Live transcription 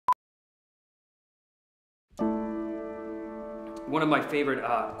One of my favorite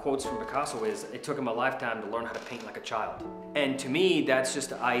quotes from Picasso is, it took him a lifetime to learn how to paint like a child. And to me, that's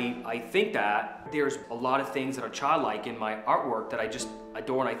just, I think that there's a lot of things that are childlike in my artwork that I just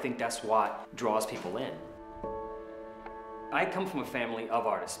adore, and I think that's what draws people in. I come from a family of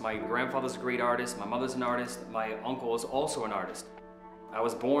artists. My grandfather's a great artist, my mother's an artist, my uncle is also an artist. I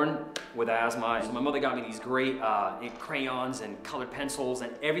was born with asthma, so my mother got me these great crayons and colored pencils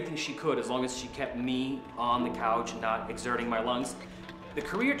and everything she could, as long as she kept me on the couch and not exerting my lungs. The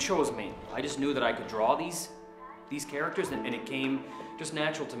career chose me. I just knew that I could draw these characters, and it came just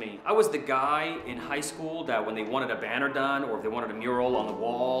natural to me. I was the guy in high school that when they wanted a banner done or if they wanted a mural on the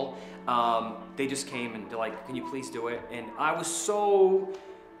wall, they just came and they're like, can you please do it? And I was so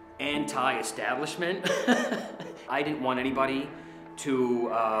anti-establishment. I didn't want anybody to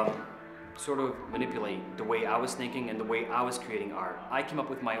sort of manipulate the way I was thinking and the way I was creating art. I came up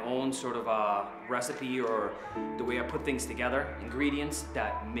with my own sort of recipe, or the way I put things together, ingredients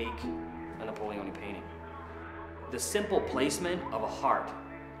that make a Napoleoni painting. The simple placement of a heart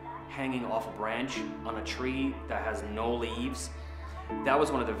hanging off a branch on a tree that has no leaves, that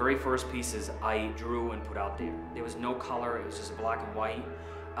was one of the very first pieces I drew and put out there. There was no color, it was just black and white,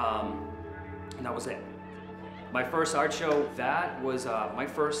 and that was it. My first art show, that was my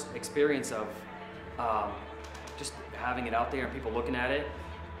first experience of just having it out there and people looking at it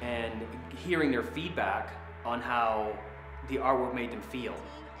and hearing their feedback on how the artwork made them feel.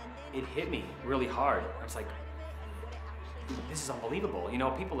 It hit me really hard. I was like, this is unbelievable. You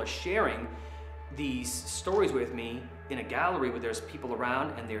know, people are sharing these stories with me in a gallery where there's people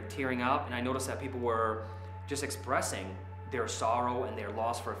around and they're tearing up, and I noticed that people were just expressing their sorrow and their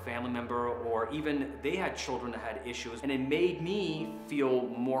loss for a family member, or even they had children that had issues, and it made me feel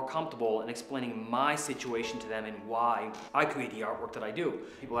more comfortable in explaining my situation to them and why I create the artwork that I do.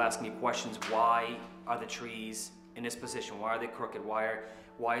 People ask me questions: why are the trees in this position? Why are they crooked?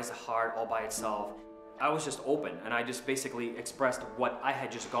 Why is the heart all by itself? I was just open, and I just basically expressed what I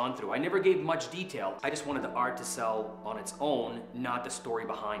had just gone through. I never gave much detail. I just wanted the art to sell on its own, not the story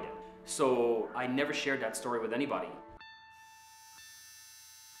behind it. So I never shared that story with anybody.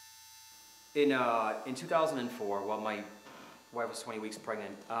 In 2004, while my wife was 20 weeks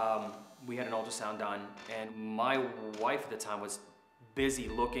pregnant, we had an ultrasound done, and my wife at the time was busy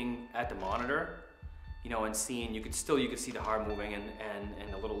looking at the monitor, you know, and seeing, you could see the heart moving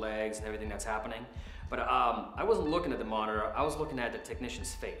and the little legs and everything that's happening. But I wasn't looking at the monitor, I was looking at the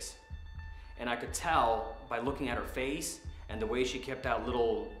technician's face. And I could tell by looking at her face and the way she kept that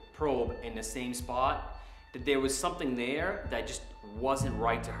little probe in the same spot that there was something there that just wasn't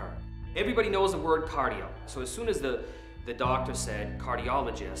right to her. Everybody knows the word cardio. So as soon as the doctor said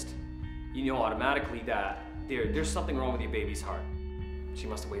cardiologist, you know automatically that there's something wrong with your baby's heart. She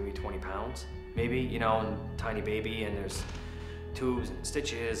must have weighed maybe 20 pounds, maybe, you know, and tiny baby, and there's tubes and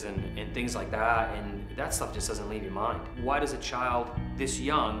stitches and things like that, and that stuff just doesn't leave your mind. Why does a child this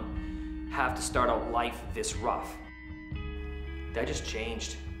young have to start out life this rough? That just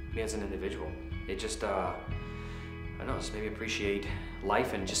changed me as an individual. It just, I don't know, just made me appreciate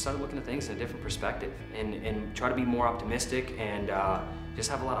life and just started looking at things in a different perspective and try to be more optimistic and just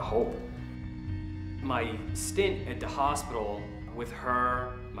have a lot of hope. My stint at the hospital with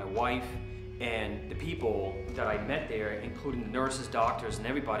her, my wife, and the people that I met there, including the nurses, doctors, and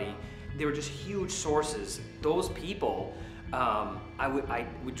everybody, they were just huge sources. Those people, I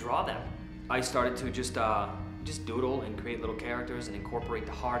would draw them. I started to just doodle and create little characters and incorporate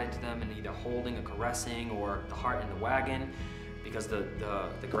the heart into them, and either holding or caressing, or the heart in the wagon, because the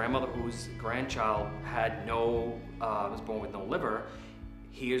grandmother whose grandchild had was born with no liver,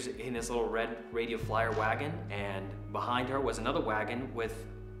 here's in this little red radio flyer wagon, and behind her was another wagon with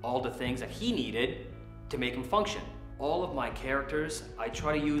all the things that he needed to make him function. All of my characters, I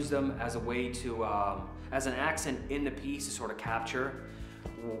try to use them as a way to, as an accent in the piece to sort of capture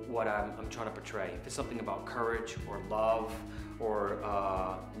what I'm trying to portray. If it's something about courage or love or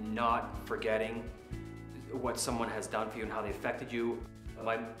not forgetting what someone has done for you and how they affected you.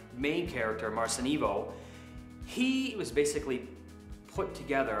 My main character, Marcinivo, he was basically put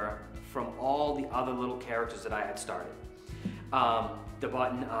together from all the other little characters that I had started. The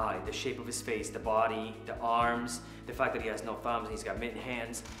button eye, the shape of his face, the body, the arms, the fact that he has no thumbs and he's got mitten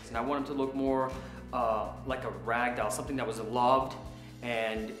hands. And I want him to look more like a rag doll, something that was loved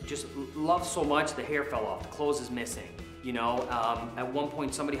and just loved so much the hair fell off, the clothes is missing. You know, at one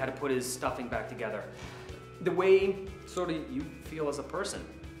point somebody had to put his stuffing back together. The way sort of you feel as a person.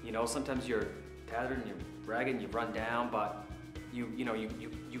 You know, sometimes you're tattered and you're ragged and you run down, but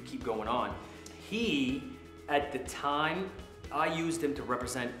you keep going on. He, at the time, I used him to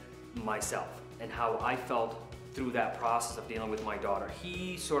represent myself and how I felt through that process of dealing with my daughter.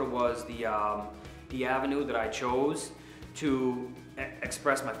 He sort of was the avenue that I chose to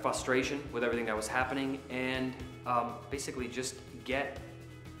express my frustration with everything that was happening and basically just get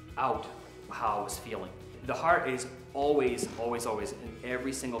out how I was feeling. The heart is always, always, always in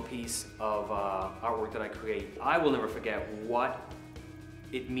every single piece of artwork that I create. I will never forget what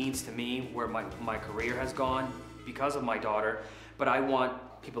it means to me, where my career has gone because of my daughter, but I want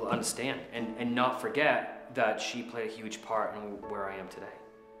people to understand and not forget that she played a huge part in where I am today.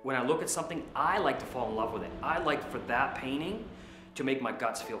 When I look at something, I like to fall in love with it. I like for that painting to make my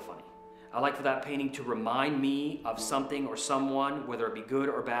guts feel funny. I like for that painting to remind me of something or someone, whether it be good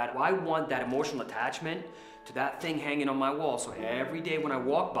or bad. I want that emotional attachment to that thing hanging on my wall, so every day when I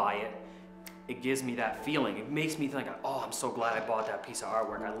walk by it, it gives me that feeling. It makes me think, oh, I'm so glad I bought that piece of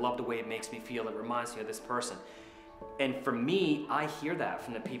artwork. I love the way it makes me feel. It reminds me of this person. And for me, I hear that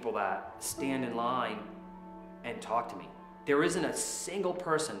from the people that stand in line and talk to me. There isn't a single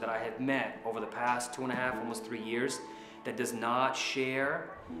person that I have met over the past 2.5, almost 3 years that does not share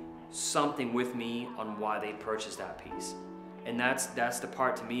something with me on why they purchased that piece. And that's the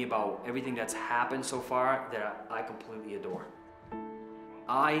part to me about everything that's happened so far that I completely adore.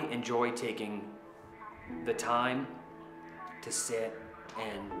 I enjoy taking the time to sit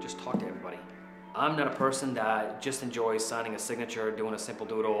and just talk to everybody. I'm not a person that just enjoys signing a signature, doing a simple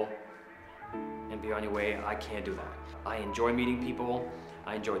doodle, and be on your way. I can't do that. I enjoy meeting people,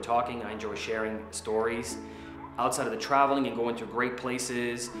 I enjoy talking, I enjoy sharing stories. Outside of the traveling and going to great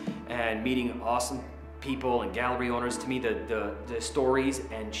places and meeting awesome people and gallery owners, to me the stories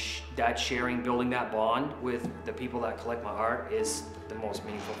and that sharing, building that bond with the people that collect my art is the most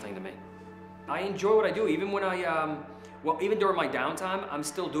meaningful thing to me. I enjoy what I do, even when even during my downtime, I'm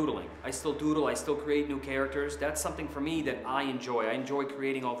still doodling. I still doodle, I still create new characters. That's something for me that I enjoy. I enjoy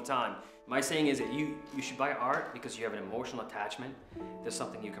creating all the time. My saying is that you should buy art because you have an emotional attachment. There's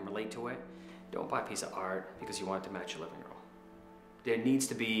something you can relate to it. Don't buy a piece of art because you want it to match your living room. There needs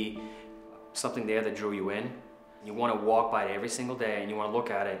to be something there that drew you in. You want to walk by it every single day and you want to look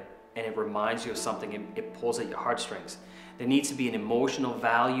at it and it reminds you of something, it pulls at your heartstrings. There needs to be an emotional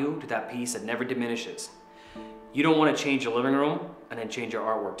value to that piece that never diminishes. You don't want to change your living room and then change your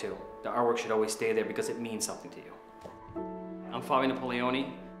artwork too. The artwork should always stay there because it means something to you. I'm Fabio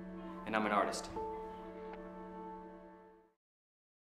Napoleoni and I'm an artist.